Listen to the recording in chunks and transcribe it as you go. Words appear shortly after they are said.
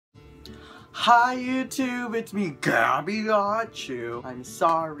Hi YouTube, it's me Gabigotchu. I'm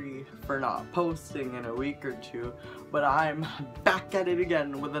sorry for not posting in a week or two, but I'm back at it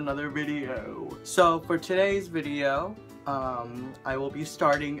again with another video. So for today's video, I will be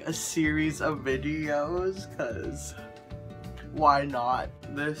starting a series of videos because why not?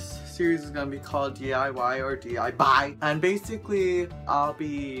 This series is gonna be called DIY or diBYE, and basically I'll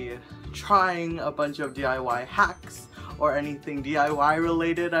be trying a bunch of DIY hacks or anything DIY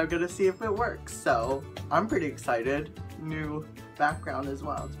related. I'm gonna see if it works, so I'm pretty excited. New background as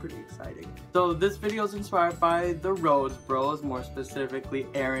well, it's pretty exciting. So this video is inspired by the Rhodes Bros, more specifically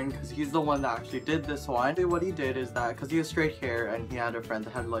Aaron, because he's the one that actually did this one. What he did is that because he has straight hair and he had a friend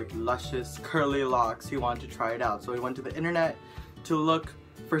that had like luscious curly locks, he wanted to try it out. So he went to the internet to look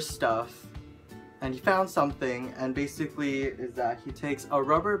for stuff and he found something, and basically is that he takes a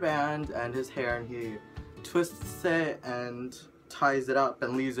rubber band and his hair and he twists it and ties it up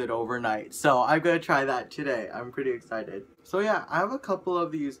and leaves it overnight. So I'm gonna try that today. I'm pretty excited. So yeah, I have a couple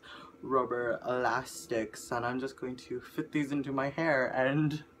of these rubber elastics and I'm just going to fit these into my hair,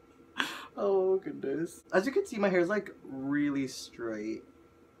 and oh goodness. As you can see, my hair is like really straight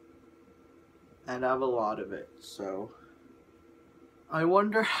and I have a lot of it, so I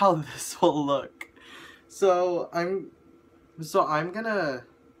wonder how this will look. So I'm gonna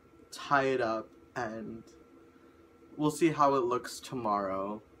tie it up and we'll see how it looks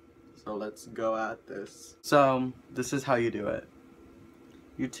tomorrow. So let's go at this. So this is how you do it.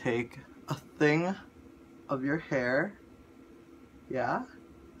 You take a thing of your hair, yeah,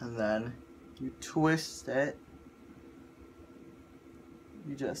 and then you twist it.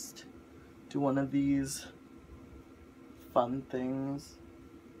 You just do one of these fun things.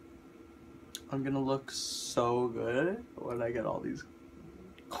 I'm gonna look so good when I get all these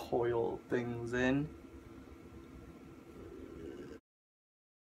coil things in.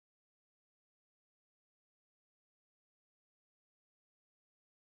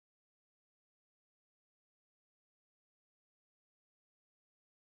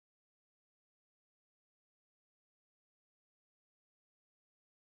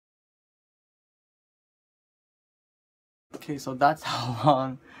 Okay, so that's how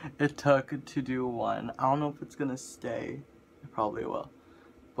long it took to do one. I don't know if it's gonna stay. It probably will.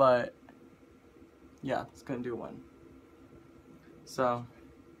 But yeah, it's gonna do one. So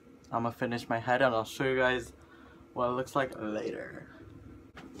I'm gonna finish my head and I'll show you guys what it looks like later.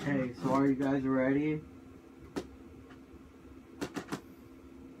 Okay, so are you guys ready?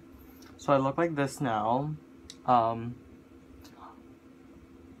 So I look like this now. I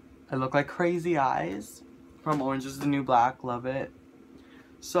look like Crazy Eyes from Orange is the New Black. Love it.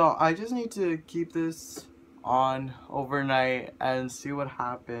 So I just need to keep this on overnight and see what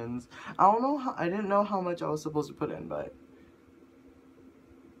happens. I don't know how, I didn't know how much I was supposed to put in, but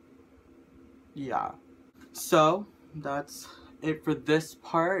yeah. So that's it for this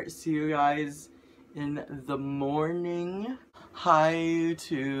part. See you guys in the morning. Hi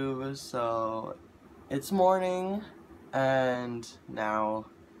YouTube. So it's morning and now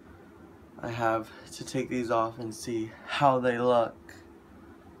I have to take these off and see how they look.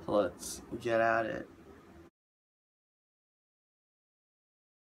 So let's get at it.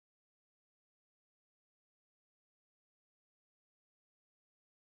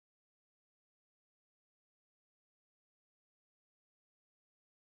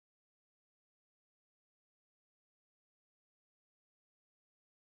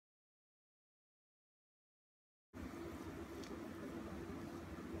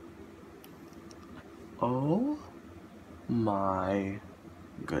 Oh my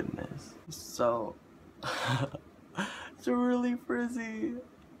goodness. So it's really frizzy.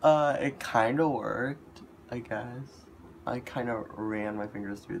 It kind of worked, I guess. I kind of ran my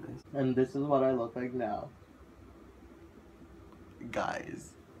fingers through this. And this is what I look like now.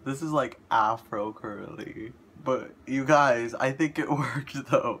 Guys, this is like afro curly. But you guys, I think it worked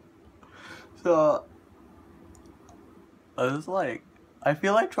though. So I was like, I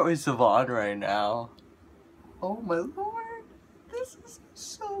feel like TROYE SIVAN right now. Oh my lord, this is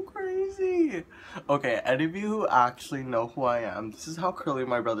so crazy. Okay, any of you who actually know who I am, this is how curly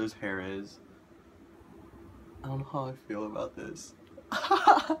my brother's hair is. I don't know how I feel about this.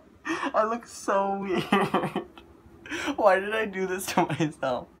 I look so weird. Why did I do this to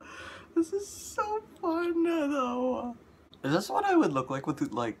myself? This is so fun though. Is this what I would look like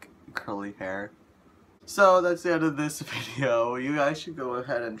with like curly hair? So that's the end of this video. You guys should go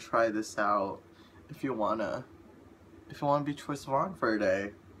ahead and try this out if you wanna be TROYE SIVAN for a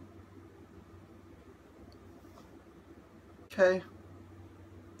day. Okay.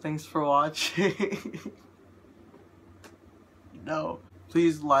 Thanks for watching. No.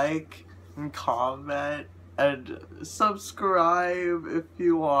 Please like, and comment and subscribe if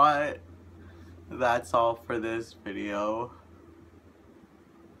you want. That's all for this video.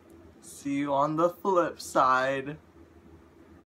 See you on the flip side.